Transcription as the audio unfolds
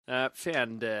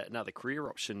Found another career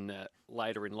option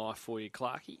later in life for you,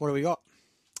 Clarkie. What do we got?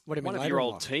 What do you mean? One of your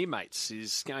old teammates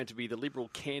is going to be the Liberal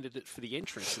candidate for the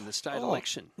entrance in the state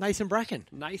election. Nathan Bracken.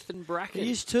 Nathan Bracken.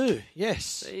 He is too,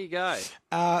 yes. There you go.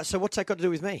 So what's that got to do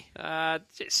with me?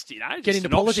 Just Get into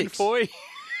politics. For you.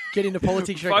 Get into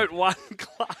politics. Vote one,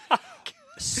 Clark.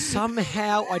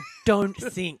 Somehow I don't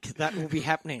think that will be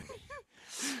happening.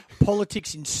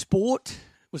 Politics in sport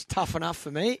was tough enough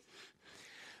for me.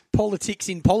 Politics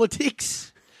in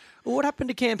politics. Well, what happened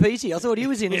to Campese? I thought he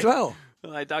was in as well.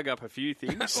 Well, they dug up a few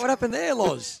things. What happened there,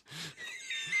 Loz?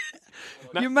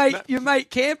 Your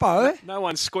mate Campo. No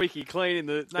one's squeaky clean in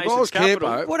the nation's capital.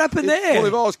 Campo, what happened there? Well,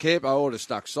 if I was Campo, I would have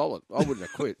stuck solid. I wouldn't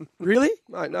have quit. Really?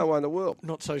 Mate, no one in the world.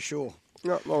 Not so sure.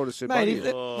 No, I would have said,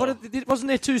 mate, wasn't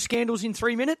there 2 scandals in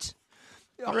 3 minutes?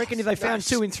 I reckon if they found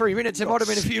 2 in 3 minutes, there might have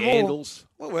been a few scandals.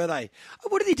 more. What were they?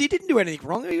 What did he do? He didn't do anything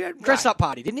wrong. He had a dress-up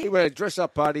party, didn't he? He went to a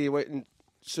dress-up party. He went and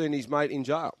seen his mate in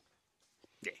jail.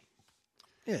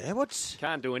 Yeah,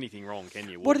 Can't do anything wrong, can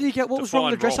you? What did he get? What was wrong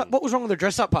with the dress-up? What was wrong with the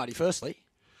dress-up party? Firstly,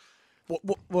 what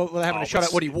were they having a shot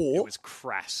at what he wore? It was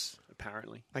crass,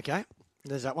 apparently. Okay,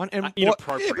 there's that one. And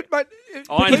inappropriate.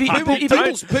 Yeah,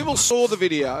 but people saw the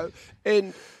video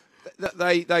and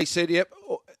they said, "Yep,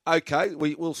 okay,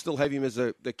 we'll still have him as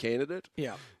the candidate."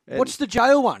 Yeah. And what's the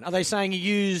jail one? Are they saying he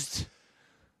used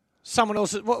someone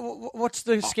else's? What's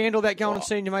the scandal about going and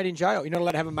seeing your mate in jail? You're not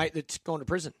allowed to have a mate that's gone to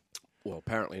prison. Well,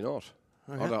 apparently not.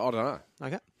 Okay. I don't know.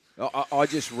 Okay. I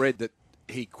just read that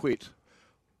he quit,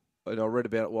 and I read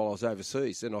about it while I was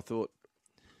overseas, and I thought,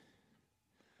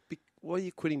 why are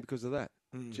you quitting because of that?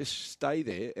 Just stay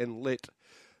there and let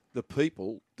the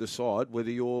people decide whether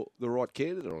you're the right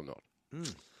candidate or not.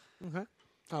 Okay.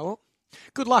 Oh, well.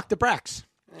 Good luck, the Bracks.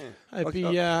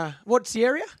 Yeah. What's the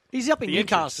area? He's up in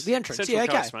Newcastle. The entrance. Central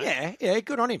Coast, mate. Yeah,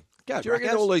 good on him. Go, Do you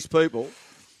reckon all these people...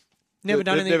 Never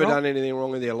done anything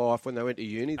wrong in their life when they went to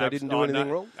uni? They didn't do anything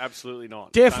wrong? Absolutely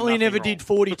not. Definitely never did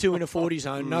 42 in a 40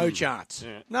 zone. No chance.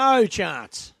 Yeah. No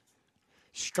chance.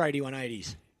 Straighty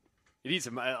 180s. It is.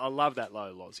 I love that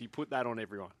low, Loz. You put that on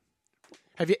everyone.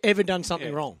 Have you ever done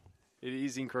something wrong? It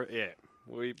is incredible. Yeah.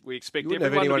 We expect you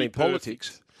everyone have anyone to be in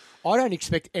politics. I don't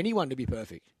expect anyone to be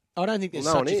perfect. I don't think there's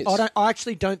no such one is. I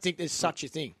actually don't think there's such a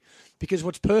thing. Because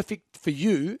what's perfect for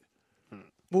you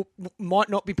might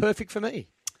not be perfect for me.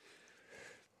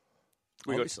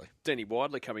 We've got Danny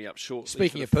Widler coming up shortly.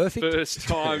 Speaking of perfect. First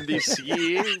time this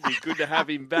year. It'd be good to have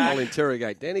him back. I'll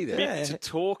interrogate Danny there. Bit to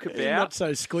talk about. Not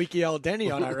so squeaky old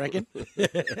Danny, I don't reckon.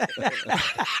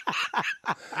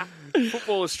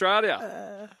 Football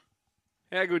Australia.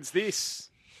 How good's this?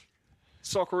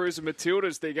 Socceroos and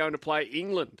Matildas, they're going to play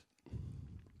England.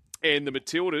 And the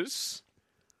Matildas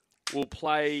will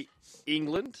play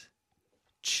England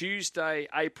Tuesday,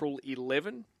 April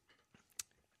 11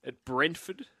 at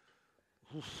Brentford.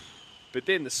 But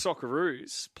then the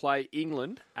Socceroos play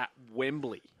England at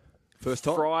Wembley. First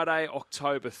time? Friday,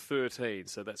 October 13.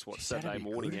 So that's Saturday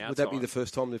morning our Would that time. be the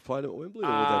first time they've played them at Wembley, or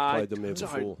have they played them there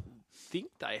before? I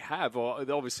think they have.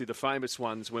 Obviously, the famous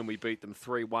ones when we beat them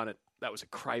 3-1 that was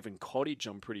at Craven Cottage,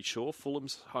 I'm pretty sure.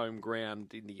 Fulham's home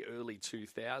ground in the early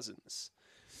 2000s.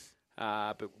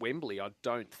 But Wembley, I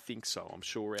don't think so. I'm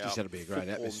sure our... That'll be a great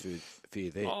atmosphere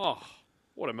there. Oh,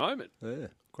 what a moment. Yeah,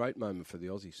 great moment for the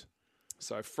Aussies.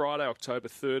 So Friday, October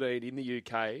 13 in the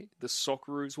UK, the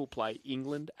Socceroos will play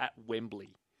England at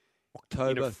Wembley.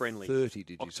 October 30,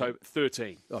 did you say? October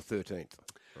 13. Oh, 13th.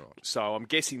 Right. So I'm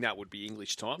guessing that would be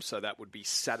English time, so that would be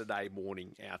Saturday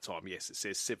morning our time. Yes, it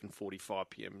says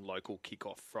 7:45pm local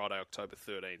kickoff, Friday, October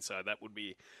 13. So that would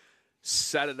be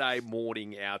Saturday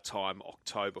morning our time,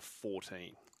 October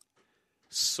 14.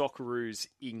 Socceroos,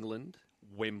 England,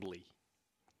 Wembley.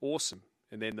 Awesome.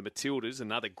 And then the Matildas,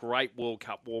 another great World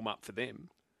Cup warm-up for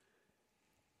them,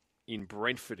 in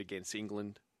Brentford against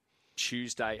England,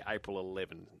 Tuesday, April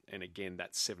 11. And again,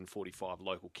 that's 7:45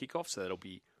 local kickoff, so that'll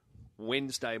be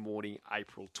Wednesday morning,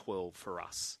 April 12 for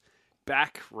us.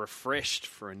 Back, refreshed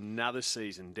for another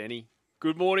season, Denny.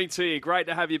 Good morning to you. Great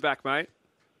to have you back, mate.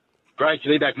 Great to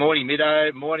be back. Morning,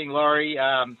 Middo. Morning, Laurie.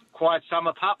 Quiet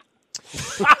summer, pup.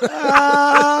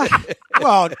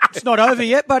 Well, it's not over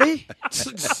yet, buddy.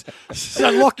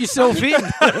 So lock yourself in.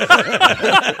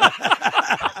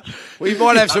 We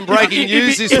might have some breaking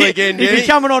news this weekend, If you're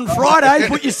coming on Friday,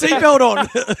 put your seatbelt on.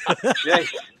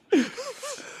 Yes.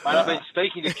 Mate, I've been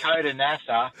speaking to Coda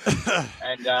NASA,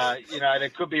 and, there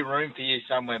could be room for you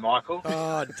somewhere, Michael.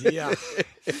 Oh, dear.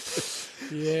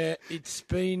 Yeah, it's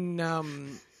been...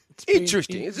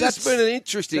 interesting. It's been an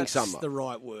interesting summer. That's the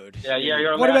right word. Yeah,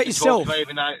 you're what allowed about to yourself? talk to me,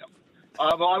 even though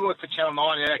I work for Channel 9.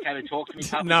 Are you okay to talk to me,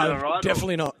 Tuff? No, Is that all right?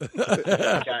 definitely not.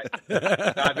 Okay.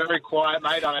 No, very quiet,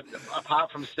 mate.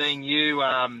 Apart from seeing you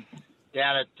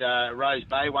down at Rose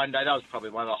Bay one day, that was probably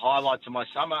one of the highlights of my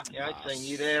summer. You know, seeing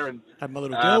you there and Had my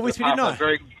little girl with me, didn't I?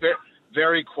 Very, very,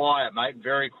 very quiet, mate.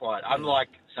 Very quiet. Unlike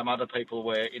some other people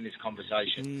were in this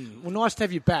conversation. Well, nice to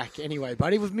have you back anyway,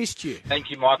 buddy. We've missed you.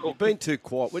 Thank you, Michael. You've been too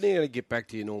quiet. When are you going to get back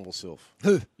to your normal self?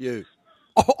 Who? You.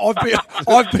 Oh,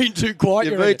 I've been too quiet.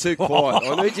 You've been too quiet.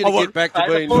 I need you to get back to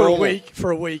being for normal.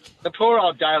 a week. The poor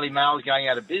old Daily Mail's going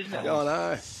out of business. Oh,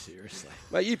 no. Seriously.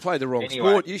 Mate, you played the wrong Anyway.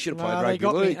 sport. You should have played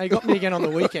rugby league. They got me again on the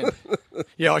weekend.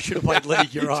 Yeah, I should have played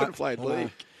league. You're You right. should have played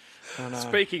league. I know.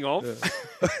 Speaking of,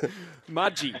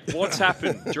 Mudgee, what's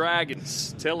happened?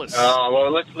 Dragons, tell us. Oh well,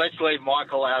 let's leave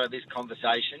Michael out of this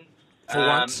conversation. For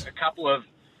once. A couple of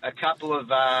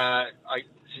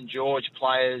St George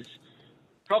players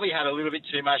probably had a little bit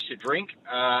too much to drink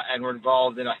and were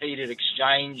involved in a heated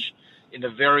exchange in the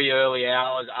very early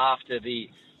hours after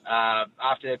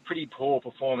a pretty poor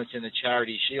performance in the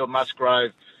Charity Shield.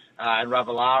 Musgrove and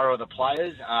Ravalawa are the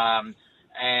players.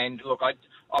 And look,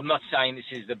 I'm not saying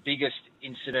this is the biggest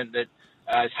incident that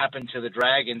has happened to the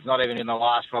Dragons, not even in the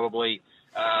last probably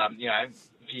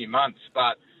few months,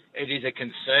 but it is a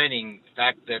concerning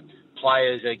fact that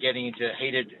players are getting into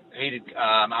heated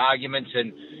arguments,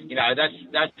 and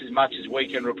that's as much as we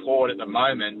can report at the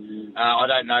moment. I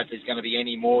don't know if there's going to be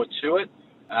any more to it,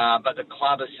 but the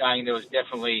club is saying there was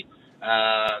definitely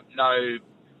no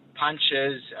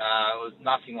punches, it was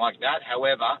nothing like that.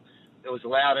 However, it was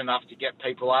loud enough to get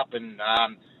people up and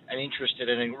interested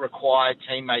and require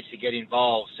teammates to get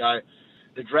involved. So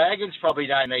the Dragons probably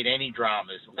don't need any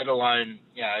dramas, let alone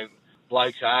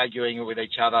blokes arguing with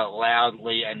each other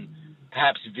loudly and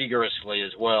perhaps vigorously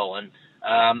as well. And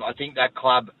I think that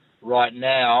club right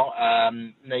now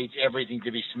needs everything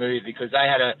to be smooth because they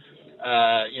had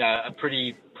a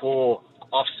pretty poor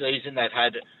off season. They've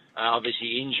had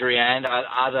obviously injury and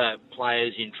other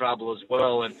players in trouble as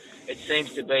well. And it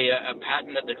seems to be a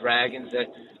pattern at the Dragons that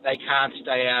they can't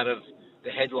stay out of the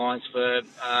headlines for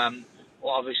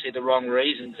obviously the wrong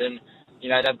reasons. And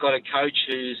they've got a coach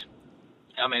who's,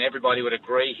 everybody would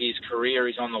agree his career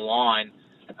is on the line,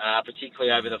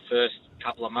 particularly over the first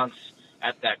couple of months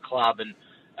at that club. And,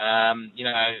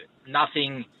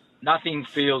 nothing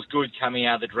feels good coming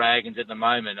out of the Dragons at the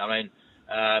moment.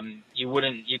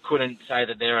 You couldn't say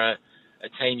that they're a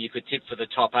team you could tip for the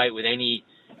top 8 with any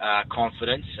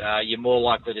confidence. You're more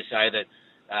likely to say that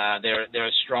they're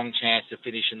a strong chance to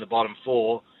finish in the bottom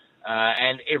 4.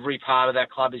 And every part of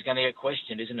that club is going to get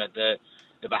questioned, isn't it?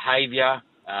 The behaviour,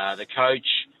 the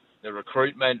coach, the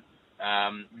recruitment,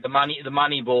 the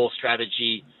money ball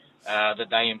strategy that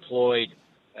they employed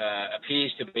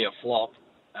appears to be a flop,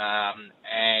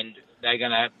 and they're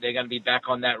going to be back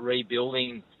on that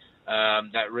rebuilding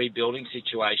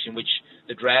situation, which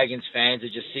the Dragons fans are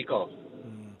just sick of.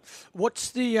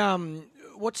 What's the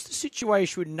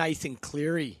situation with Nathan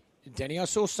Cleary, Danny? I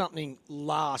saw something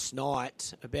last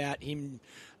night about him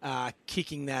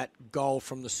kicking that goal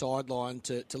from the sideline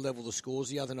to level the scores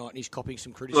the other night, and he's copying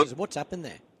some criticism. What's happened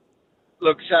there?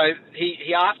 Look, so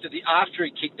he after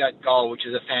he kicked that goal, which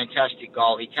is a fantastic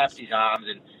goal, he tapped his arms,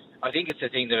 and I think it's a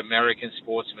thing that American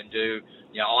sportsmen do.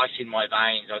 Ice in my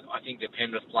veins. I think the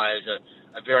Penrith players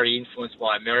are very influenced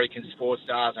by American sports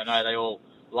stars. I know they all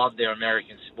love their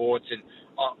American sports, and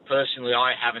personally,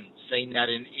 I haven't seen that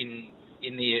in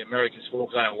the American sport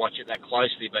because I don't watch it that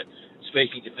closely. But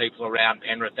speaking to people around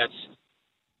Penrith, that's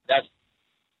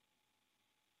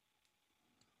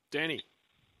Danny.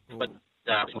 But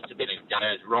it's a bit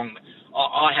wrong.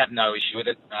 I have no issue with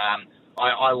it.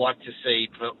 I like to see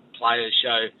players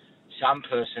show some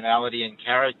personality and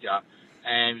character,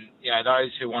 and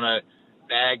those who want to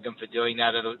bag them for doing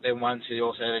that are the ones who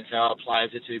also then say, "Oh,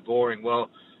 players are too boring." Well,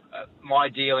 my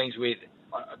dealings with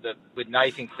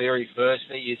Nathan Cleary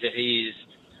firstly is that he is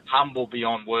humble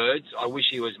beyond words. I wish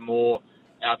he was more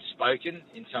outspoken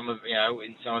in some of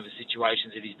the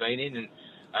situations that he's been in, and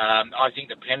I think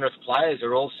the Penrith players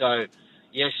are also,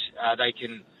 yes,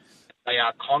 they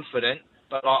are confident,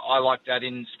 but I like that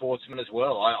in sportsmen as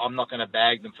well. I'm not going to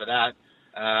bag them for that.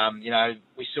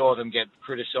 We saw them get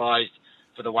criticised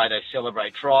for the way they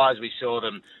celebrate tries. We saw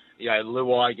them,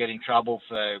 Luai get in trouble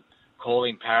for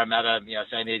calling Parramatta,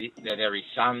 saying they're his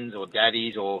sons or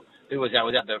daddies, or who was that?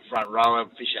 Was that the front rower,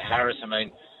 Fisher Harris?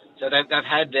 So they've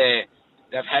had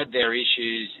their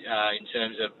issues in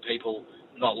terms of people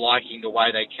not liking the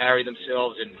way they carry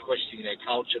themselves and questioning their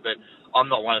culture. But I'm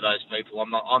not one of those people.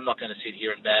 I'm not going to sit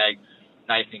here and bag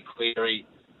Nathan Cleary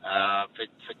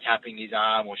for tapping his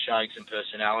arm or showing some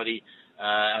personality.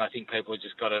 And I think people have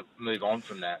just got to move on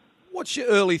from that. What's your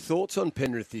early thoughts on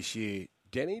Penrith this year,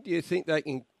 Danny? Do you think they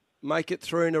can make it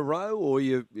through in a row, or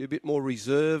you're a bit more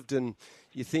reserved and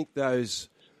you think those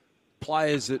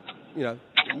players that,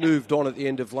 moved on at the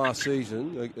end of last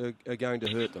season are going to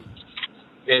hurt them?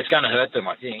 Yeah, it's going to hurt them,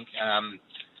 I think.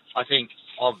 I think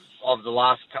of the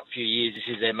last few years,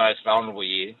 this is their most vulnerable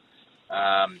year.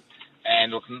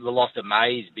 And look, the loss of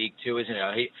May is big too, isn't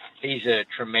it? He's a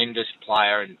tremendous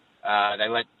player, and they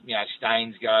let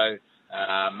Staines go.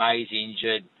 May's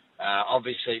injured.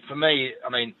 Obviously, for me,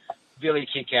 Billy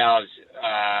Kickows,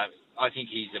 I think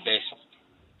he's the best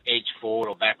edge forward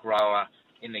or back rower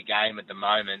in the game at the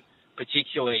moment.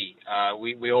 Particularly,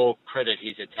 we all credit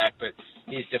his attack, but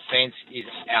his defence is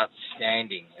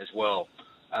outstanding as well.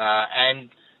 And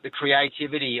the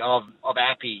creativity of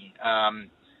Appy,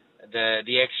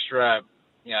 the extra,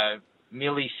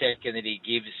 millisecond that he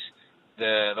gives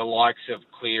the likes of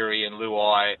Cleary and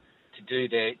Luai to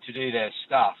do their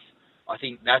stuff. I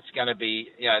think that's going to be,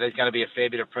 there's going to be a fair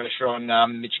bit of pressure on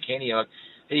Mitch Kenny. Like,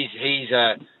 he's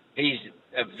a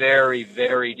very,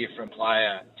 very different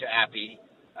player to Appy,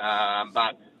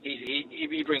 but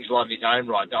he brings a lot of his own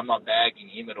right. I'm not bagging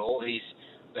him at all. He's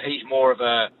more of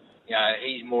a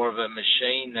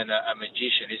machine than a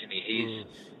magician, isn't he?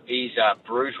 He's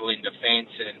brutal in defence,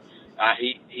 and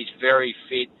he's very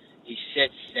fit. He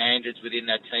sets standards within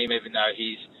that team, even though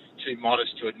he's too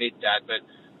modest to admit that. But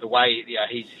the way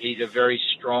he's a very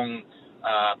strong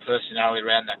personality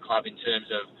around that club in terms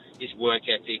of his work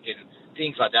ethic and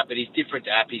things like that. But he's different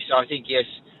to Appy. So I think, yes,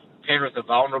 Penrith are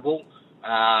vulnerable.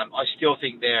 I still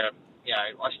think they're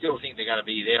going to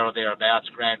be there or thereabouts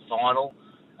grand final.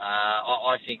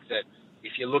 I think that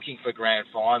if you're looking for grand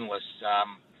finalists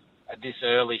at this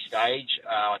early stage,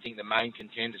 I think the main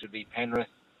contenders would be Penrith,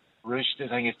 Roosters.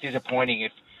 I think it's disappointing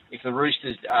if the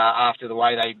Roosters, after the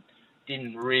way they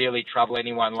didn't really trouble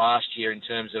anyone last year in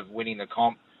terms of winning the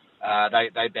comp,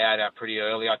 they bowed out pretty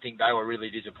early. I think they were really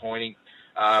disappointing.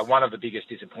 One of the biggest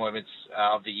disappointments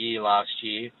of the year last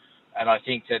year. And I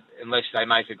think that unless they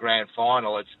make a grand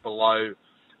final, it's below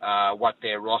what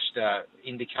their roster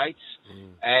indicates.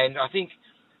 And I think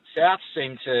South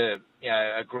seem to,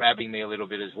 are grabbing me a little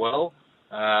bit as well.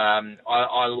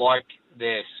 I like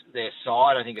their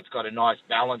side. I think it's got a nice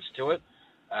balance to it.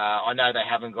 I know they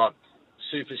haven't got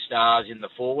superstars in the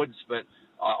forwards, but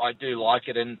I do like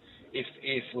it. And if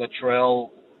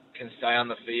Latrell can stay on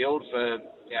the field for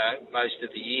most of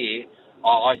the year,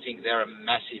 I think they're a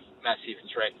massive, massive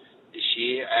threat this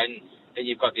year. And then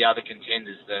you've got the other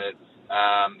contenders, the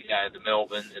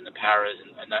Melbournes and the Paras,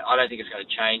 and I don't think it's going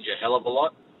to change a hell of a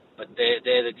lot. But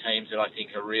they're the teams that I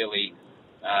think are really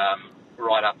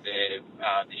right up there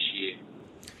this year.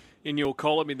 In your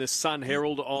column in the Sun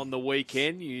Herald on the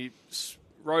weekend, you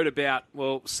wrote about,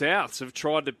 Souths have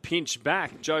tried to pinch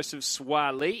back Joseph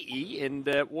Suaalii, and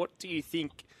what do you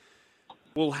think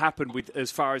will happen with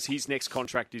as far as his next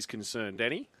contract is concerned,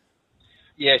 Danny?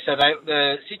 Yeah, so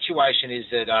the situation is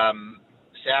that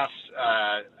South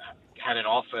had an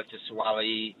offer to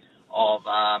Suaalii of,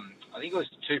 I think it was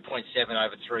 2.7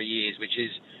 over 3 years, which is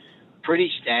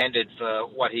pretty standard for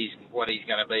what he's going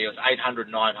to be. It was 800,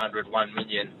 900, 1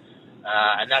 million.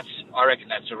 And I reckon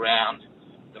that's around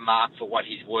the mark for what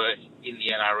he's worth in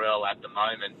the NRL at the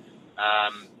moment.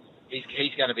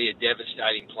 He's going to be a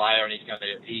devastating player, and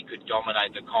he could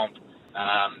dominate the comp,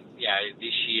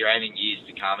 this year and in years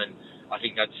to come. And I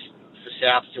think that's for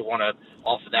South to want to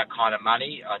offer that kind of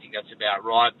money. I think that's about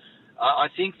right. I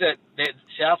think that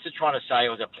Souths are trying to say it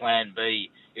was a plan B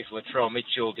if Latrell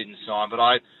Mitchell didn't sign, but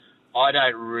I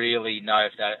don't really know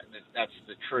if that's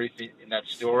the truth in that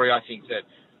story. I think that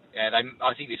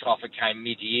I think this offer came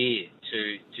mid-year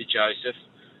to Joseph,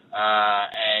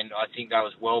 and I think that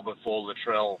was well before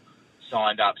Latrell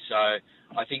signed up. So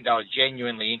I think they were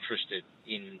genuinely interested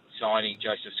in signing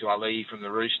Joseph Suaalii from the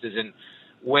Roosters, and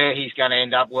where he's going to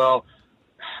end up,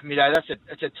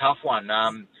 that's a tough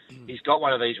one. He's got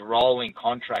one of these rolling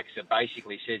contracts that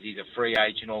basically says he's a free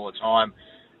agent all the time.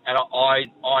 And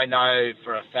I know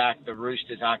for a fact the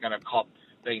Roosters aren't going to cop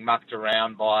being mucked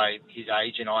around by his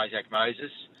agent, Isaac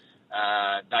Moses.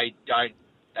 They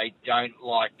don't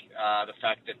like the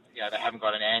fact that they haven't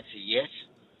got an answer yet.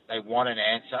 They want an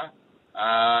answer.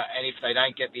 And if they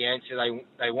don't get the answer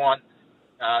they want,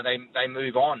 they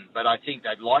move on. But I think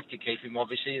they'd like to keep him,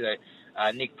 obviously.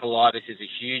 Nick Politis is a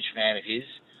huge fan of his.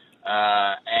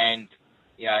 And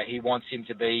he wants him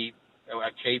to be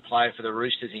a key player for the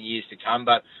Roosters in years to come.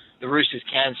 But the Roosters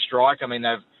can strike. I mean,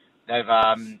 they've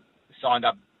signed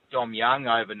up Dom Young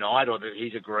overnight, or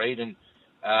he's agreed, and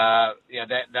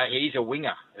that he's a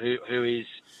winger who is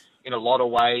in a lot of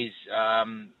ways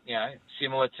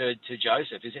similar to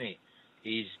Joseph, isn't he?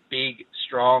 He's big,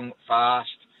 strong, fast,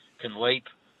 can leap.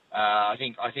 I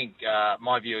think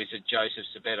my view is that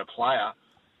Joseph's a better player,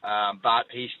 but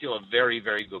he's still a very,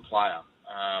 very good player.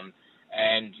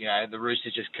 And the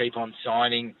Roosters just keep on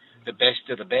signing the best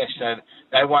of the best, so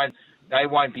they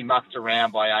won't be mucked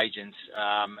around by agents.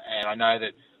 And I know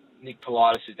that Nick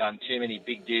Politis has done too many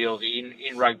big deals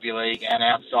in rugby league and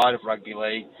outside of rugby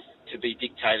league to be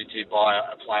dictated to by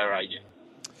a player agent.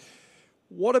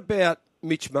 What about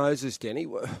Mitch Moses, Denny?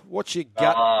 What's your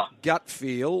gut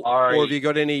feel, or have you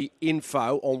got any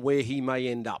info on where he may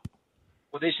end up?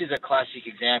 Well, this is a classic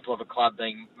example of a club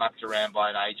being mucked around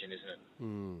by an agent, isn't it?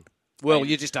 Well,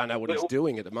 you just don't know what he's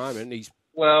doing at the moment.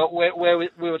 Well,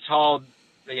 we were told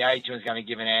the agent was going to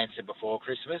give an answer before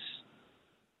Christmas,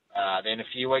 then a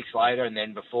few weeks later, and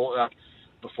then before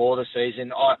the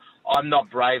season. I'm not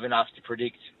brave enough to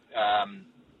predict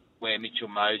where Mitchell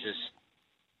Moses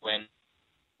went.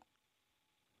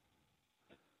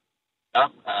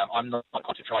 I'm not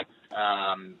going to try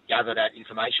gather that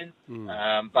information,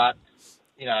 but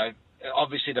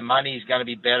obviously the money is going to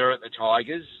be better at the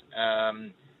Tigers.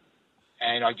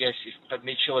 And I guess, but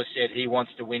Mitchell has said he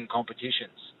wants to win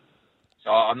competitions. So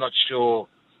I'm not sure.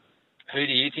 Who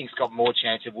do you think's got more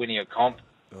chance of winning a comp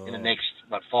in the next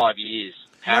 5 years?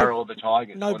 Para or the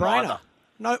Tigers? No brainer. Neither?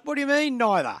 No, what do you mean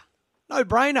neither? No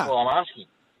brainer. Well, I'm asking.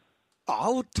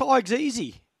 Oh, Tigers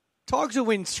easy. Tigers will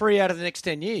win 3 out of the next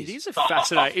 10 years. It is a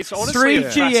fascinating. It's honestly a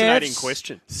fascinating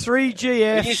question. 3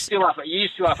 GFs. Are you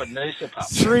still up at Noosa, pup?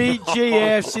 3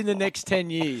 GFs in the next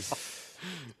 10 years.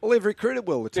 Well, they've recruited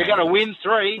well. They're going to win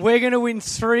 3. We're going to win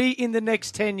 3 in the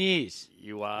next 10 years.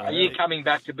 You are. Are you coming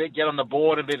back to get on the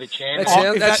board and be the chairman?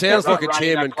 That sounds like a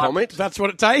chairman comment. That's what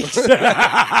it takes.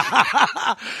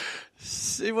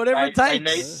 See, whatever it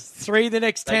takes. 3 the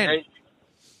next 10.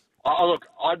 Oh, Look,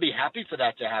 I'd be happy for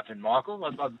that to happen, Michael.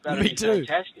 That'd Me be too.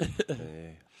 fantastic.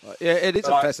 Yeah, it is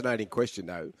a fascinating question,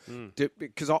 though,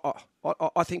 because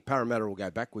I think Parramatta will go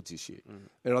backwards this year,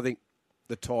 and I think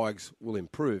the Tigers will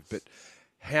improve, but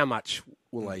how much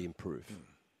will they improve?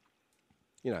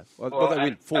 They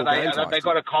win 4 games. They've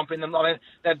got a comp in them. I mean,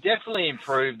 they've definitely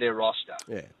improved their roster.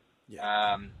 Yeah.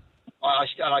 I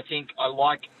think I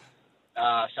like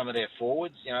some of their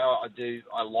forwards. I think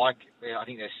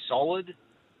they're solid.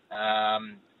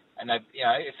 And they,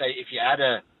 if you add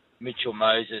a Mitchell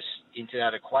Moses into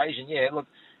that equation, look,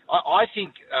 I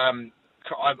think I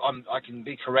can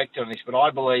be correct on this, but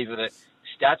I believe that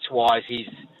stats wise,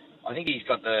 I think he's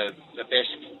got the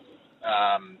best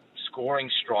scoring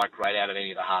strike rate out of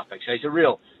any of the halfbacks. So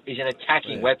he's an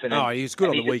attacking weapon. Oh, he's good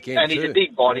on the weekend and too. He's a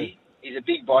big body. He's a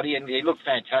big body, and he looked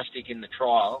fantastic in the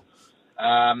trial.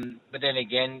 But then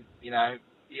again, we don't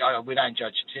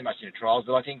judge too much in the trials,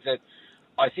 but I think that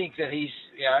he's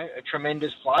a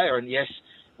tremendous player, and yes,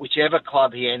 whichever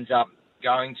club he ends up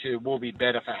going to will be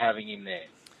better for having him there.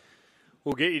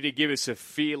 We'll get you to give us a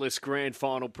fearless grand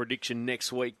final prediction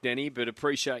next week, Denny, but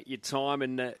appreciate your time,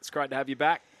 and it's great to have you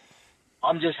back.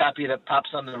 I'm just happy that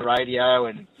Pup's on the radio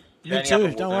and Me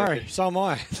too, don't worry. So am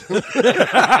I.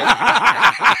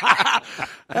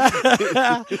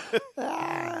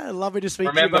 Lovely to speak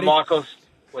to you, Remember, buddy. Michael,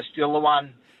 we're still the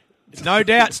one. No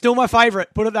doubt. Still my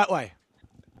favourite. Put it that way.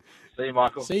 See you,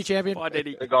 Michael. See you, champion. Bye,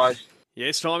 Denny. Hey, guys.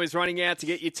 Yes, time is running out to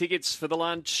get your tickets for the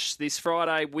lunch this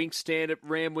Friday, Wink Stand at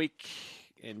Randwick.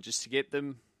 And just to get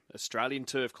them,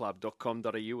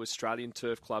 australianturfclub.com.au,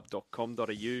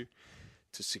 australianturfclub.com.au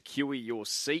to secure your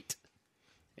seat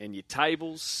and your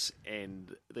tables.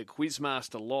 And the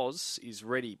Quizmaster Loz is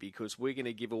ready because we're going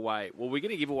to give away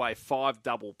 5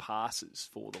 double passes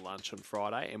for the lunch on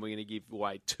Friday, and we're going to give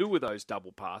away 2 of those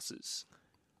double passes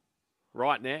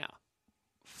right now.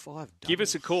 5 doubles. Give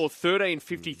us a call,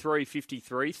 1353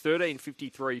 53,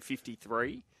 1353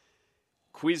 53.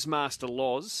 Quizmaster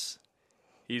Loz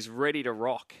is ready to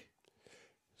rock.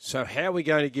 So how are we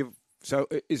going to give... So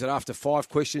is it after 5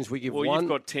 questions we give one you've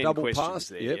got 10 double questions pass?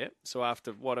 there, Yep. yeah. So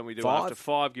why don't we do 5? after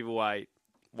 5, give away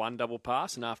 1 double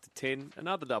pass, and after 10,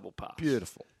 another double pass.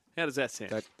 Beautiful. How does that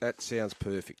sound? That sounds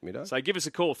perfect, Middo. So give us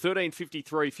a call,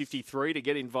 1353 53, to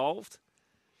get involved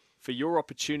for your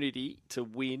opportunity to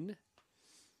win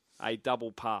a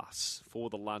double pass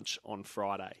for the lunch on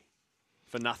Friday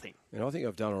for nothing. And I think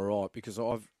I've done all right because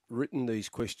I've written these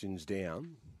questions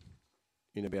down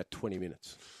in about 20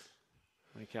 minutes.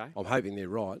 Okay. I'm hoping they're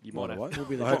right. You by might the way. have- We'll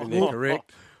be the I'm hoping they're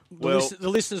correct. The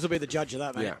listeners will be the judge of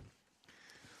that, mate. Yeah.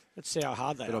 Let's see how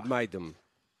hard they But are. I've made them.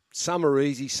 Some are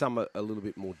easy, some are a little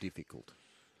bit more difficult.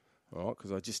 All right,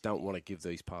 because I just don't want to give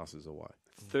these passes away.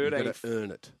 You've got to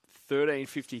earn it.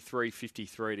 1353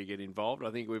 53 to get involved. I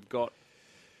think we've got...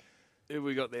 Who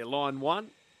we got there? Line 1.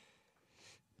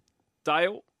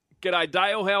 Dale, G'day,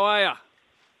 Dale. How are you?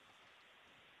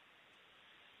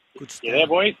 Good stuff. You there,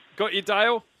 boys? Got you,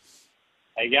 Dale?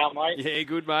 How you going, mate? Yeah,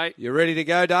 good, mate. You ready to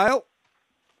go, Dale?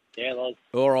 Yeah, Loz.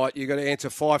 All right, you've got to answer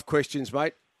 5 questions,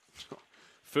 mate.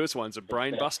 First one's a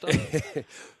brain buster.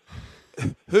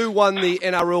 Who won the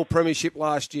NRL Premiership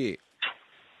last year?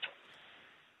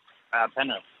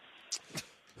 Penrith.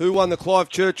 Who won the Clive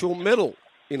Churchill Medal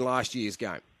in last year's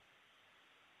game?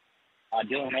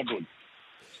 Dylan Edwards.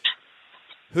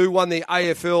 Who won the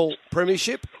AFL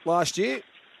Premiership last year?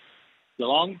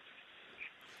 Geelong.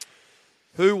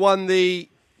 Who won the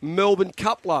Melbourne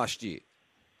Cup last year?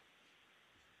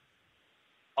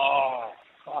 Oh,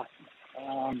 fuck.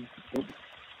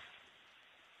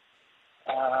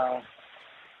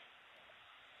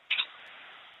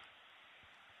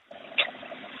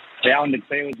 Bound to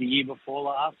say was the year before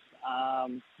last.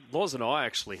 Loz and I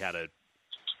actually had a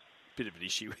bit of an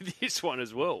issue with this one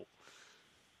as well.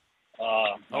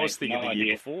 I was thinking the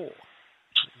year before.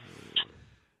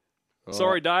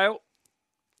 Sorry, Dale.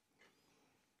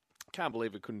 Can't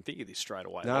believe we couldn't think of this straight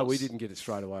away. No, Loz. we didn't get it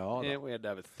straight away either. Yeah, we had to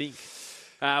have a think.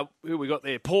 Who we got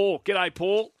there? Paul. G'day,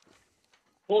 Paul.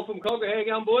 Paul from Cogger, how you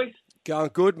going, boys? Going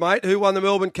good, mate. Who won the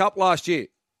Melbourne Cup last year?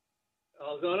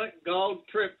 I was on it. Gold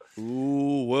Trip.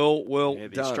 Ooh, well Yeah,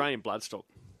 the done. Australian Bloodstock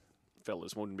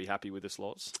fellas wouldn't be happy with us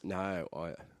lots. No,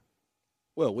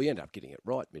 well, we end up getting it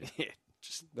right, Mitty. Yeah,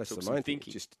 just That's took the some main thing.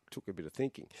 thinking. Just took a bit of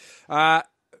thinking.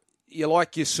 You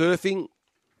like your surfing,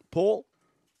 Paul?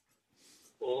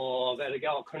 Oh, I've had to go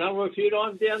on Cronulla a few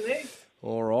times down there.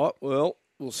 All right. Well,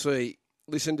 we'll see.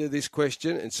 Listen to this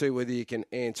question and see whether you can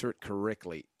answer it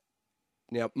correctly.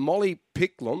 Now, Molly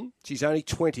Picklum, she's only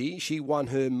 20. She won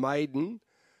her maiden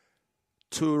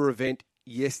tour event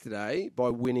yesterday by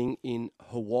winning in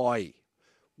Hawaii.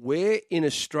 Where in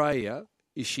Australia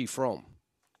is she from?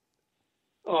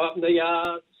 Oh, up in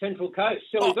the Central Coast,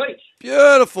 Silly Beach.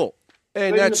 Beautiful.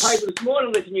 And Reading that's the paper this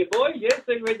morning, listening to you, boys. Yes,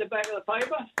 they read the back of the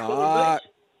paper. Silly Beach.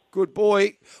 good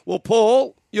boy. Well,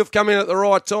 Paul, you've come in at the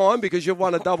right time because you've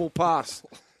won a double pass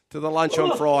to the lunch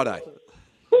on Friday.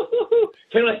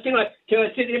 Can I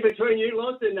sit in between you,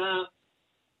 Lons, and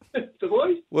the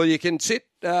boys? Well, you can sit.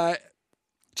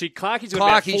 Gee, Clarkie's got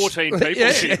about Clarkie's- 14 people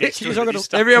Yeah. sitting next to She's her not at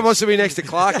this Everyone wants to be next to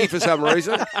Clarkie for some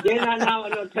reason. Yeah, no,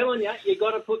 and I'm telling you, you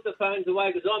got to put the phones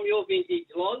away because I'm your vintage,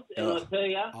 Lons, and I tell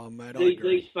you, Oh, mate, I these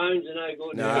agree. phones are no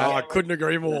good. No, I couldn't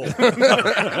agree more.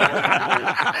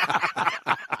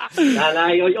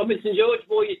 I'm a St George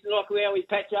boy. Used to knock around with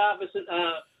Pat Jarvis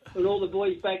and all the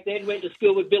boys back then. Went to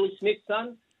school with Billy Smith's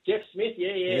son, Jeff Smith.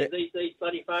 Yeah. These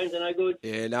bloody phones are no good.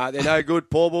 Yeah, no, they're no good,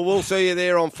 Paul, but we'll see you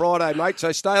there on Friday, mate.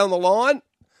 So stay on the line.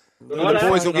 And the Righto.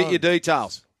 boys will get your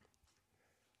details.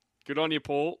 Good on you,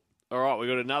 Paul. All right, we've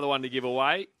got another one to give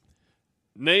away.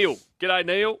 Neil. G'day,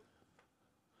 Neil.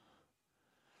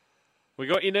 We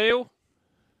got you, Neil?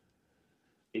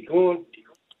 You going?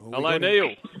 Hello,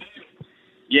 Neil.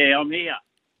 Yeah, I'm here.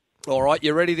 All right,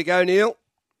 you ready to go, Neil?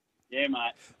 Yeah,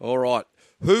 mate. All right.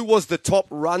 Who was the top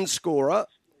run scorer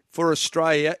for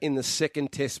Australia in the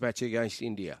second Test match against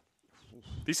India?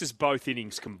 This is both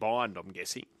innings combined, I'm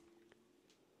guessing.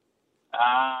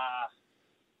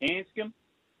 Hanscom.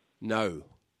 No.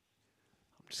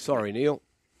 Sorry, Neil.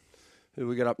 Who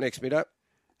we got up next, Middo?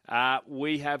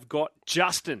 We have got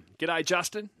Justin. G'day,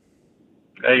 Justin.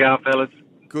 How you going, fellas?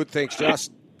 Good, thanks,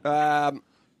 Just. Who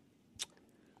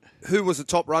was the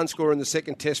top run scorer in the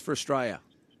second Test for Australia?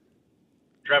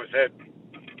 Travis Head.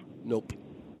 Nope.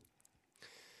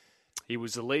 He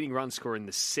was the leading run scorer in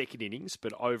the second innings,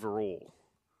 but overall.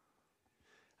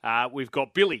 We've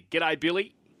got Billy. G'day,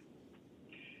 Billy.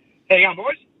 How you going,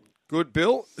 boys? Good,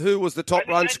 Bill. Who was the top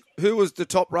run? Who was the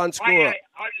top run scorer?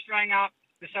 I just rang up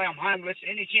to say I'm homeless.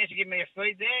 Any chance to give me a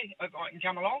feed there? If I can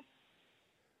come along?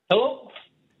 Hello?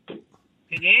 Can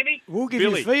you hear me? We'll give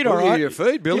Billy. you a feed, We'll all give right. you a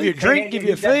feed, Billy. Give you a drink, give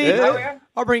you a feed. Yeah.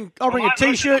 I'll bring a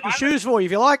T-shirt and shoes for you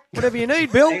if you like. Whatever you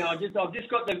need, Bill. Hang on, I've just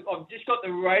got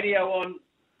the radio on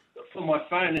for my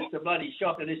phone. It's the bloody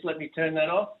shocker. Just let me turn that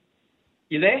off.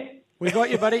 You there? We got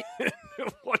you, buddy.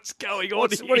 What's going on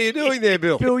here? What are you doing there,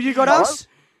 Bill? Bill, you got us?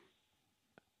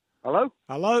 Hello?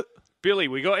 Hello? Billy,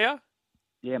 we got you?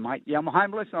 Yeah, mate. Yeah, I'm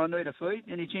homeless. I need a feed.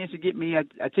 Any chance to get me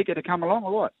a ticket to come along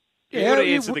or what? You gotta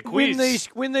answer the win quiz.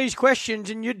 win these questions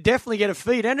and you'd definitely get a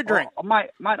feed and a drink. Oh, mate,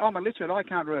 I'm illiterate. I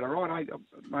can't read or write.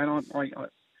 I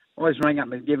always ring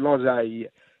up and give Loz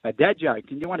a dad joke.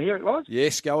 Do you want to hear it, Loz?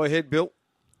 Yes, go ahead, Bill.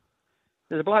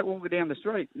 There's a bloke walking down the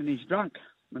street and he's drunk.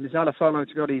 And this other fellow's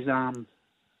got his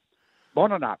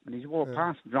bonnet up and he's walked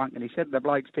past drunk and he said to the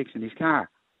bloke's fixing his car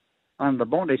under the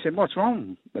bonnet. He said, "What's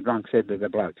wrong?" The drunk said to the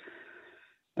bloke.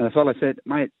 And the fellow said,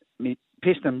 "Mate, me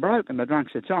piston broke." And the drunk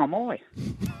said, "So am I."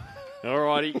 All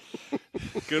righty.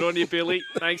 Good on you, Billy.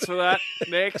 Thanks for that.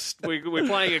 Next, we're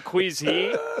playing a quiz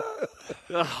here.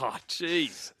 Oh,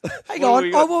 jeez. Hang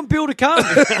on, I want Bill to come.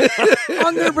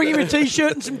 I'm going to bring him a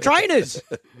T-shirt and some trainers.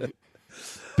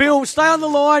 Bill, stay on the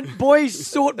line. Boys,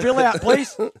 sort Bill out,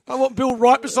 please. I want Bill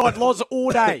right beside Loz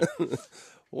all day.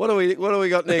 What do we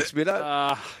got next,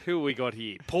 Middo? Who have we got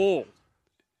here? Paul.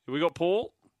 Have we got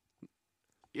Paul?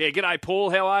 Yeah, g'day,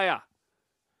 Paul. How are you?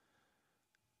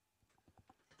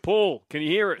 Paul, can you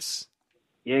hear us?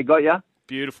 Yeah, got ya.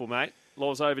 Beautiful, mate.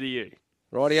 Loz, over to you.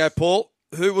 Rightio, Paul.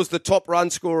 Who was the top run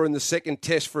scorer in the second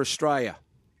test for Australia?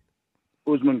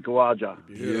 Usman Khawaja.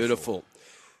 Beautiful.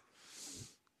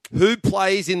 Who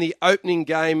plays in the opening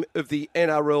game of the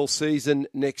NRL season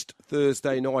next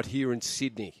Thursday night here in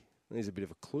Sydney? There's a bit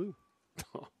of a clue.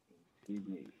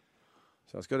 Sydney.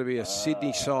 So it's got to be a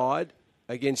Sydney side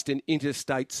against an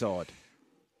interstate side.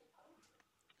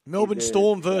 Melbourne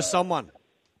Storm versus someone.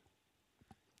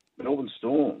 Melbourne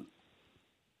Storm.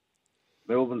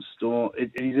 Melbourne Storm. Is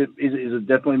it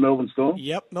definitely Melbourne Storm?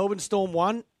 Yep, Melbourne Storm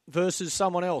 1 versus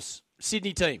someone else.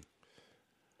 Sydney team.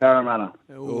 Parramatta.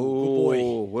 Oh, good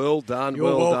boy. Well done,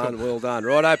 You're welcome. well done.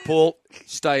 Righto, Paul.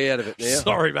 Stay out of it now.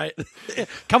 Sorry, mate.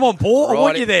 Come on, Paul. I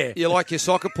want you there. You like your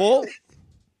soccer, Paul?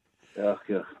 No,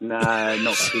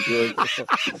 not particularly.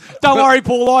 Don't worry,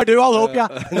 Paul. I do. I'll help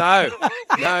you.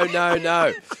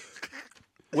 No.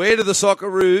 Where did the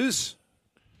Socceroos,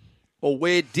 or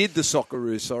where did the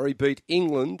Socceroos, beat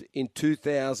England in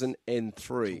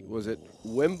 2003? Was it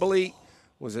Wembley?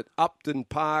 Was it Upton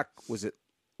Park? Was it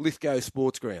Lithgow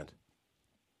Sports Ground?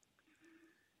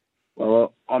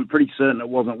 Well, I'm pretty certain it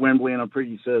wasn't Wembley, and I'm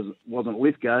pretty certain it wasn't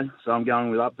Lithgow, so I'm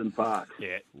going with Upton Park.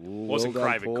 Yeah, wasn't well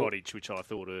done, Craven Paul. Cottage, which I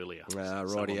thought earlier. Someone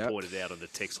rightio. pointed out on the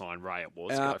text line, Ray, it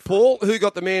was. Go for it. Paul, who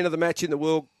got the man of the match in the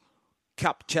World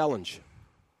Cup Challenge?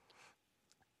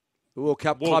 The World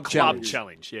Cup World Club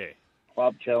Challenge. Yeah.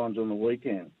 Club Challenge on the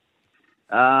weekend.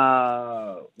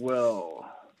 Well,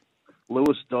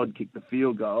 Lewis Dodd kicked the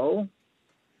field goal,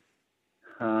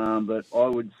 but I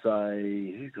would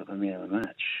say, who got the man of the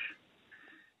match?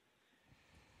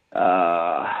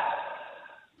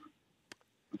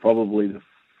 Probably the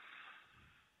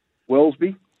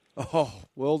Wellesby. Oh,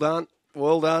 well done.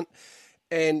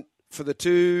 And for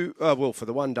the for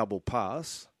the one double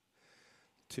pass,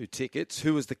 2 tickets,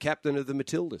 who was the captain of the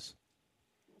Matildas?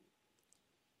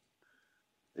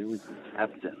 Who was the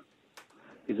captain?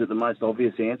 Is it the most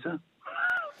obvious answer?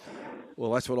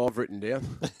 Well, that's what I've written down.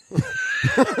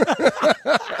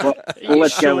 Well,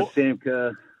 let's go with Sam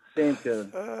Kerr. Sam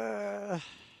Kerr.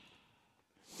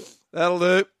 That'll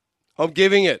do. I'm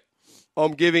giving it.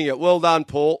 Well done,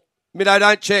 Paul. Middo,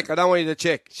 don't check. I don't want you to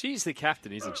check. She's the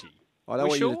captain, isn't she? I don't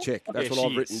want you to check. That's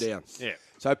what I've written down. Yeah.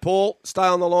 So, Paul, stay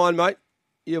on the line, mate.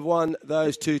 You've won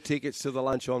those 2 tickets to the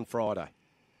lunch on Friday.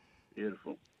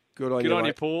 Beautiful. Good on Good you, on you,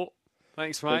 mate. Paul.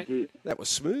 Thanks, mate. Thank you. That was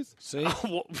smooth. See?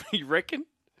 What you reckon?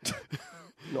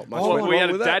 Not much. Oh, went We wrong had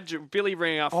a with that. dad joke. Billy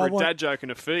rang up for I a want- dad joke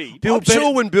and a feed. I'm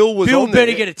sure when Bill was Bill on there,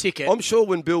 better get a ticket. I'm sure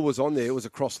when Bill was on there, it was a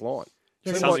cross line.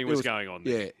 Yeah, Seemed Something there was going on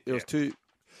there. Yeah, there was 2.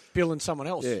 Bill and someone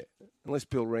else. Yeah, unless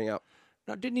Bill rang up.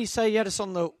 No, didn't he say he had us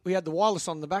on we had the wireless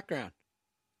on the background?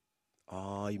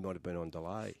 Oh, he might have been on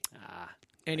delay.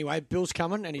 Anyway, Bill's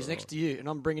coming and he's next to you, and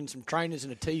I'm bringing some trainers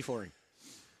and a tea for him.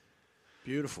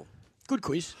 Beautiful. Good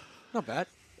quiz. Not bad.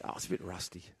 Oh, it's a bit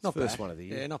rusty. It's Not the first bad. one of the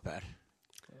year. Yeah, not bad.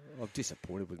 I'm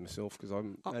disappointed with myself because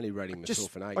I'm only rating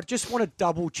myself an 8. I just want to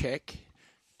double check.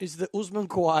 Is the Usman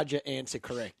Khawaja answer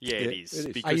correct? Yeah, it Yeah, is. it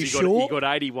is. Because Are you he sure? got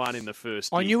 81 in the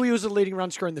first. I gig. knew he was a leading run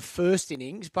scorer in the first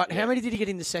innings, but how many did he get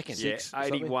in the second? Yeah,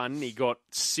 81. He got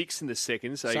 6 in the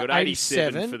second, so he So got 87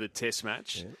 87. for the Test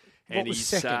match. Yeah. And What was he's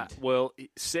second?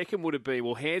 second would have been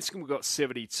Hanscom got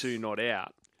 72 not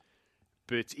out,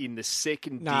 but in the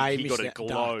second No, dig, he he missed got a that globe.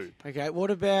 dart. Okay,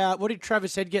 what did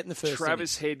Travis Head get in the first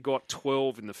Travis Head got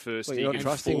 12 in the first Well, dig you're not and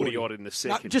trusting 40 him. odd in the No,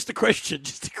 second. just a question.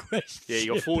 Yeah, he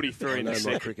got 43 in I the know my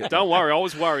second. cricket. Don't worry, I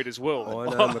was worried as well. I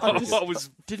know my cricket. I was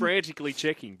frantically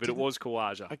checking, but it was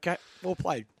Khawaja. Okay, well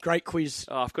played. Great quiz.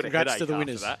 Oh, I've got Congrats a headache to the after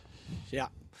winners. that. Yeah,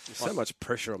 There's so much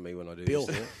pressure on me when I do Bill.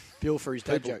 this. now. Bill for his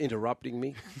dad People joke. interrupting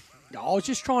me. I was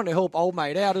just trying to help old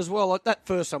mate out as well. Like, that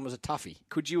first one was a toughie.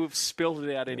 Could you have spelled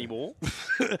it out any more?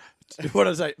 What did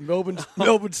I say?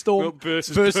 Melbourne Storm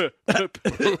Versus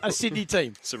a Sydney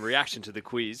team. Some reaction to the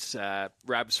quiz.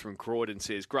 Rabs from Croydon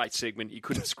says, great segment. You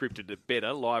couldn't have scripted it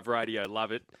better. Live radio,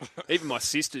 love it. Even my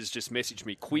sisters just messaged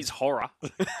me, quiz horror.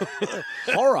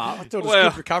 Horror. I thought it was Well,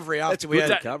 good recovery after we good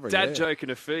had, recovery, Dad yeah. joke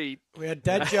and a feed. we had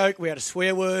dad joke, we had a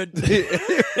swear word,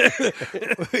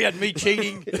 we had had me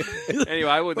cheating. Anyway,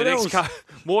 well, What else?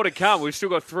 more to come. We've still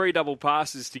got 3 double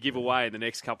passes to give away in the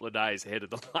next couple of days ahead of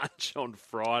the lunch on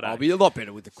Friday. I'll be a lot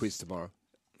better with the quiz tomorrow.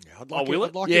 I'd will it?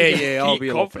 I'd like you to get- I'll be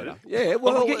a lot confident? better. Yeah,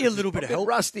 well, I'll get you a little bit of help.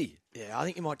 Rusty. Yeah, I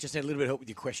think you might just need a little bit of help with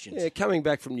your questions. Yeah, coming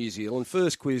back from New Zealand,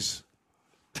 first quiz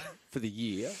for the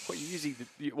year.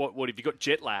 What, what have you got,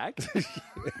 jet lag?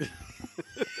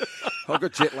 I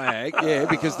got jet lag, yeah,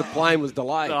 because the plane was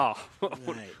delayed. Oh,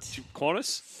 Mate.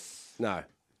 Qantas? No.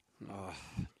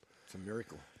 It's a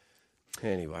miracle.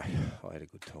 Anyway, I had a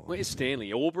good time. Where's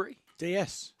Stanley? Albury?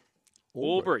 DS.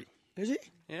 Albury. Is it?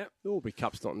 Yeah. The Albury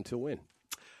Cup's not until when?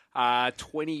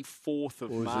 24th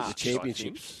of Or is March, it the I think.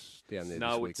 championships down there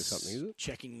No, this week or it's- something, is it?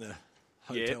 Checking the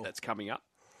Yeah, hotel. that's coming up.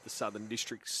 The Southern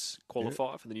Districts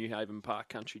qualify for the New Haven Park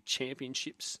Country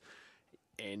Championships.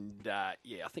 And, I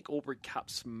think Albury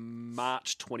Cup's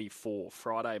March 24,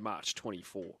 Friday, March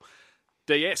 24.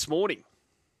 DS morning.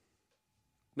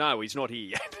 No, he's not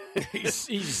here yet.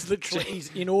 He's literally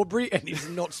he's in Albury and he's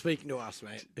not speaking to us,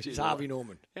 mate. It's Gee, Harvey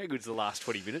Norman. How good's the last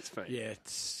 20 minutes been? Yeah,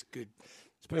 it's good.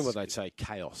 It's been what they'd say,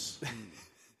 chaos.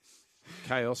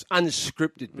 Chaos.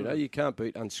 Unscripted, you know. You can't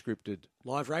beat unscripted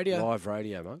Live radio. live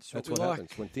radio, mate. That's what what we like.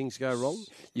 happens. When things go wrong,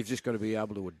 you've just got to be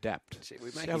able to adapt. See,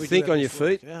 we're, How making, we Think do on it your before.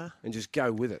 feet Yeah. and just go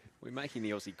with it. we're making the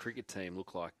Aussie cricket team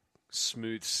look like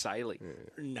smooth sailing.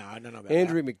 No, I don't know about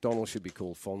Andrew McDonald should be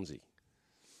called Fonzie.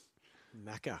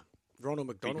 that. Macca. Ronald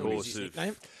McDonald Because is his of-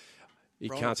 nickname. He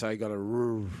Wrong. can't say he got a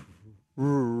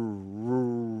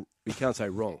he can't say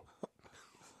wrong.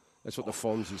 That's what the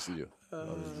Fonz used to do.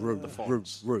 the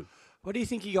Fonz. What do you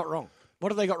think he got wrong?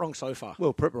 What have they got wrong so far?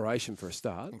 Well, preparation for a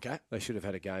start. Okay. They should have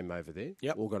had a game over there.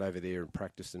 Yep. All got over there and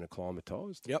practiced and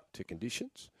acclimatised Yep. to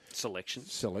conditions.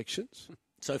 Selections. Selections.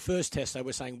 So first test, they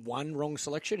were saying one wrong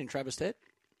selection in Travis Head.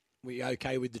 We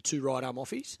okay with the two right arm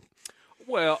offies?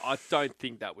 Well, I don't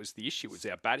think that was the issue. It was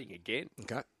our batting again.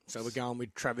 Okay. So we're going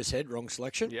with Travis Head, wrong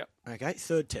selection. Yep. Okay.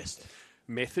 Third test.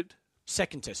 Method.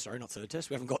 Second test. Sorry, not third test.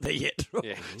 We haven't got there yet.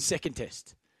 Yeah. Second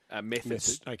test. Method.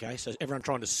 Okay, so everyone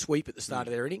trying to sweep at the start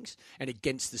of their innings and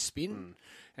against the spin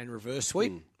and reverse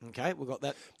sweep. Okay, we've got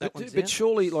that. That one's down. But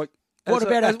surely, like, What as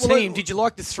about a- our as- well, team? Did you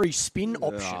like the 3 spin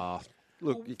option?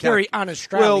 Look, you Very can't.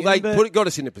 un-Australian. Well, they but- got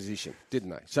us in a position,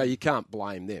 didn't they? So you can't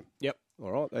blame them. Yep.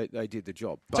 All right, they did the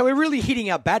job. But, So we're really hitting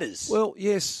our batters. well,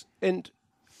 yes, and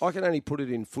I can only put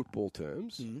it in football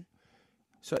terms.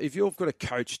 So if you've got a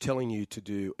coach telling you to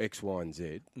do X, Y, and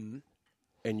Z,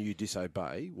 and you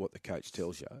disobey what the coach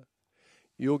tells you,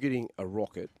 you're getting a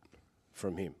rocket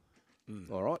from him.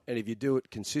 All right, and if you do it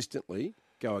consistently,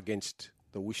 go against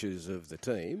the wishes of the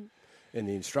team and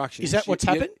the instructions. Is that what's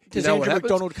happened? Does know what Andrew happens?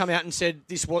 McDonald come out and said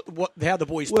this? How the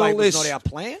boys Well, played was there's- not our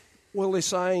plan? Well, they're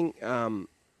saying.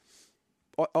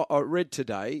 I read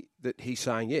today that he's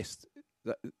saying yes,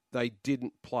 that they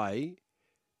didn't play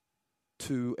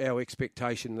to our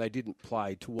expectation. They didn't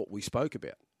play to what we spoke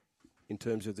about in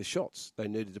terms of the shots they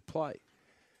needed to play.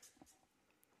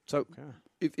 So,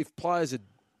 if players are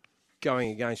going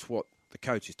against what the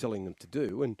coach is telling them to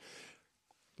do, and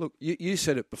look, you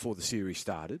said it before the series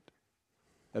started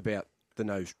about the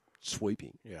no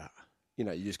sweeping. Yeah. You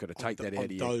know, you just got to take that out on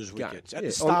of your those game. wickets. At Yeah,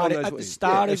 the start, on those at the wickets.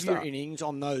 start Yeah, of your start. innings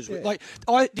on those Yeah.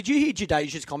 wickets. Did you hear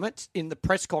Jadeja's comments in the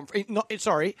press conference?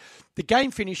 Sorry, the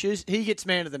game finishes, he gets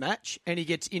man of the match, and he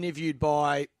gets interviewed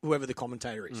by whoever the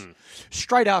commentator is,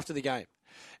 straight after the game.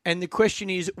 And the question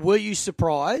is, were you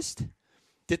surprised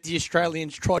that the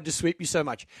Australians tried to sweep you so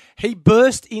much? He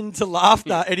burst into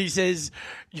laughter and he says,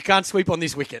 you can't sweep on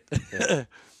this wicket.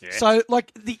 So,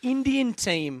 like, the Indian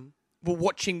team were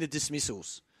watching the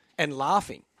dismissals and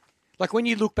laughing. Like, when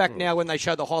you look back now, when they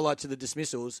show the highlights of the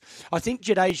dismissals, I think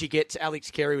Jadeja gets Alex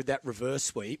Carey with that reverse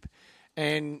sweep.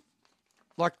 And,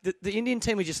 like, the Indian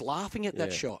team were just laughing at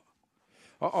that shot.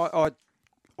 I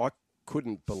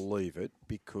couldn't believe it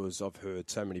because I've heard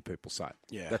so many people say it.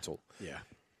 Yeah. That's all. Yeah.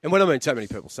 And when I mean so many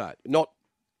people say it, not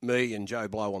me and Joe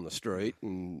Blow on the street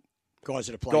and Guys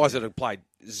that have played. guys that have played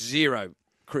zero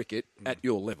cricket at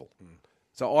your level.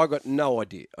 So I got no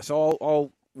idea. So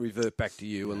I'll revert back to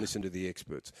you and listen to the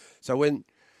experts. So when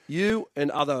you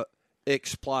and other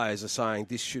ex-players are saying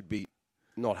this should be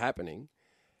not happening,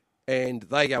 and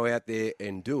they go out there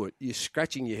and do it, you're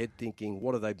scratching your head thinking,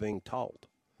 what are they being told?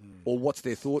 Or what's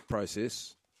their thought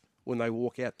process when they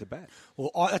walk out to bat? Well,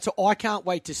 I can't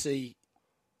wait to see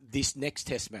this next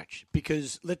test match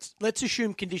because let's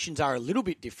assume conditions are a little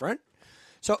bit different.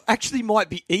 So actually might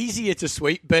be easier to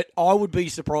sweep, but I would be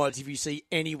surprised if you see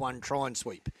anyone try and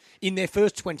sweep in their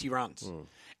first 20 runs.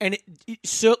 And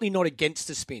it's certainly not against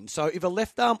the spin. So if a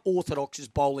left-arm orthodox is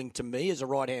bowling to me as a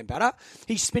right-hand batter,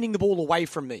 he's spinning the ball away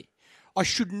from me. I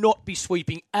should not be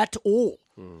sweeping at all.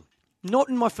 Not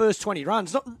in my first 20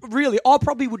 runs. Not really. I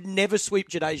probably would never sweep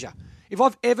Jadeja. If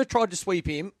I've ever tried to sweep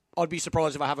him, I'd be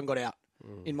surprised if I haven't got out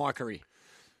in my career.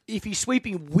 If he's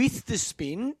sweeping with the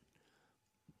spin,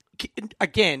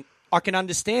 again, I can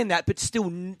understand that, but still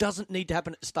doesn't need to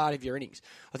happen at the start of your innings.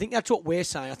 I think that's what we're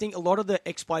saying. I think a lot of the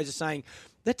ex-players are saying,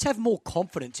 let's have more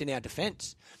confidence in our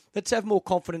defence. Let's have more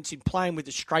confidence in playing with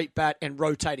a straight bat and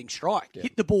rotating strike. Yeah.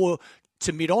 Hit the ball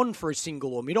to mid-on for a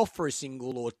single or mid-off for a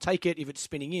single, or take it, if it's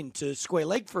spinning in, to square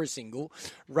leg for a single,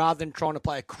 rather than trying to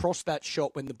play a cross-bat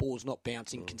shot when the ball's not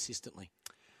bouncing consistently.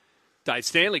 Dave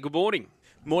Stanley, good morning.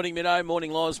 Morning, Minnow.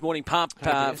 Morning, Loz. Morning, Pump.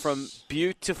 From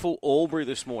beautiful Albury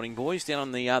this morning, boys, down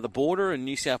on the border in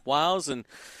New South Wales. And,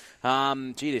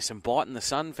 there's some bite in the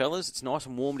sun, fellas. It's nice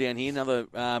and warm down here. Another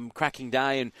cracking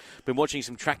day. And been watching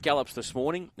some track gallops this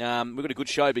morning. We've got a good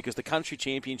show because the Country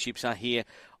Championships are here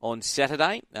on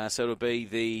Saturday. So it'll be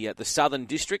the Southern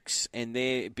Districts and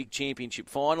their big championship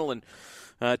final. And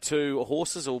two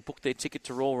horses will book their ticket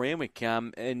to Royal Randwick.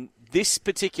 And this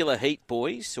particular heat,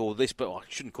 boys, I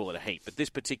shouldn't call it a heat, but this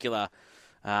particular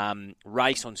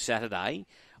race on Saturday,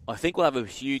 I think will have a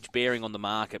huge bearing on the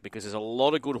market because there's a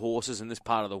lot of good horses in this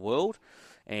part of the world.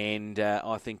 And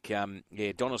I think,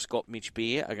 Donna Scott, Mitch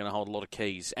Beer are going to hold a lot of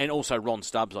keys. And also Ron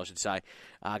Stubbs, I should say,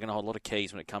 are going to hold a lot of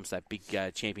keys when it comes to that big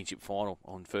championship final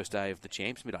on first day of the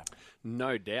Champs, Midday.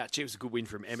 No doubt. It was a good win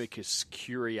from Amicus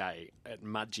Curier at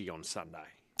Mudgee on Sunday.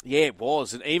 Yeah, it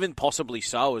was, and even possibly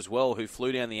so as well, who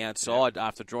flew down the outside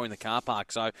after drawing the car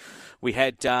park. So we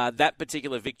had that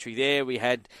particular victory there. We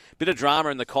had a bit of drama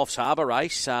in the Coffs Harbour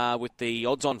race with the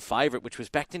odds-on favourite, which was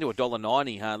backed into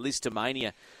 $1.90, Liz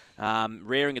Tamania.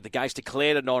 Rearing at the gates,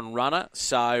 declared a non-runner.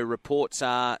 So reports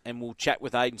are, and we'll chat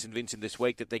with Aidan St Vincent this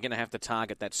week, that they're going to have to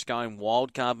target that Scone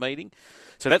wildcard meeting.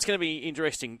 So that's going to be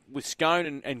interesting. With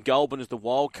Scone and Goulburn as the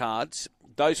wildcards,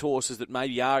 those horses that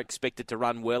maybe are expected to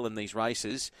run well in these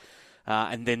races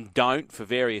and then don't for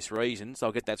various reasons,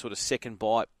 they'll get that sort of second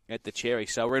bite at the cherry.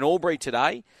 So we're in Albury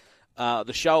today.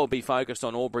 The show will be focused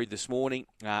on Albury this morning,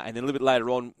 and then a little bit later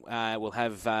on we'll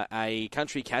have a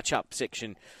country catch-up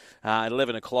section at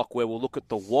 11 o'clock where we'll look at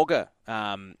the Wagga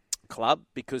Club,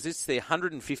 because it's their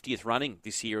 150th running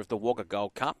this year of the Wagga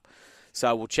Gold Cup.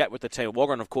 So we'll chat with the team at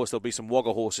Wagga, and of course there'll be some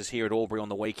Wagga horses here at Albury on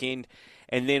the weekend.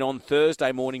 And then on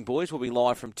Thursday morning, boys, we'll be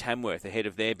live from Tamworth ahead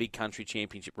of their big country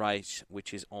championship race,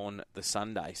 which is on the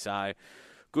Sunday. So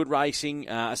good racing.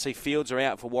 I see fields are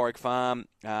out for Warwick Farm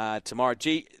tomorrow.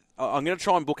 I'm going to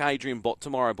try and book Adrian Bott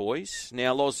tomorrow, boys.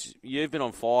 Now, Loz, you've been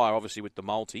on fire, obviously, with the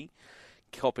multi,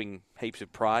 copping heaps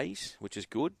of praise, which is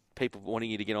good. People wanting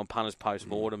you to get on punters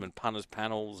post-mortem and punters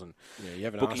panels and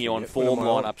booking you on form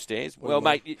line upstairs. Well,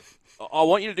 mate, I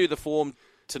want you to do the form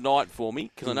tonight for me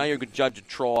because I know you're a good judge of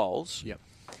trials. Yep.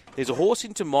 There's a horse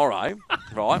in tomorrow,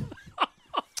 right?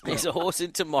 There's a horse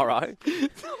in tomorrow.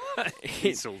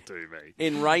 This'll do me.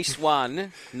 In race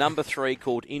 1, number 3,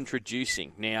 called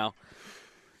Introducing. Now,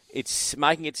 it's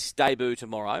making its debut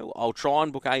tomorrow. I'll try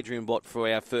and book Adrian Bott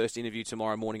for our first interview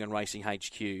tomorrow morning on Racing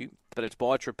HQ, but it's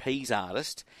by a trapeze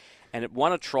artist, and it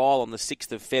won a trial on the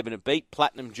 6th of Feb, and it beat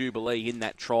Platinum Jubilee in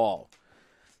that trial.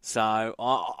 So,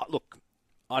 look,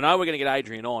 I know we're going to get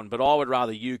Adrian on, but I would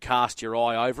rather you cast your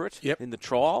eye over it in the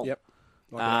trial.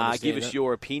 Yep. Give us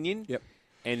your opinion. Yep.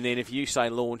 And then if you say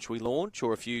launch, we launch,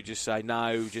 or if you just say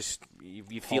no, just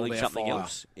you're feeling something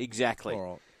else. Exactly. All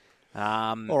right.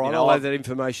 All right, I'll have that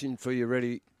information for you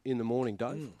ready in the morning,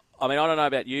 Dave. I mean, I don't know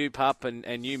about you, Pup,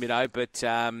 and you, Middo, but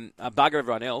bugger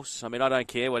everyone else. I mean, I don't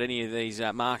care what any of these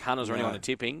Mark Hunters or anyone are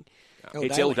tipping.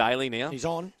 It's El Daly now. He's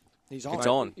on. It's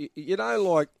on. You know,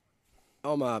 like,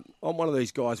 I'm one of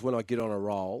these guys, when I get on a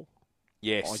roll,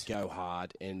 yes, I go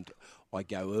hard and I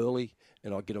go early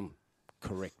and I get them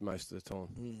correct most of the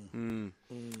time.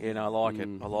 Yeah, no, I like it.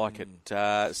 I like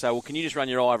it. So, can you just run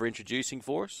your eye over Introducing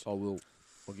for us? I will.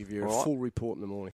 I'll give you a full report in the morning.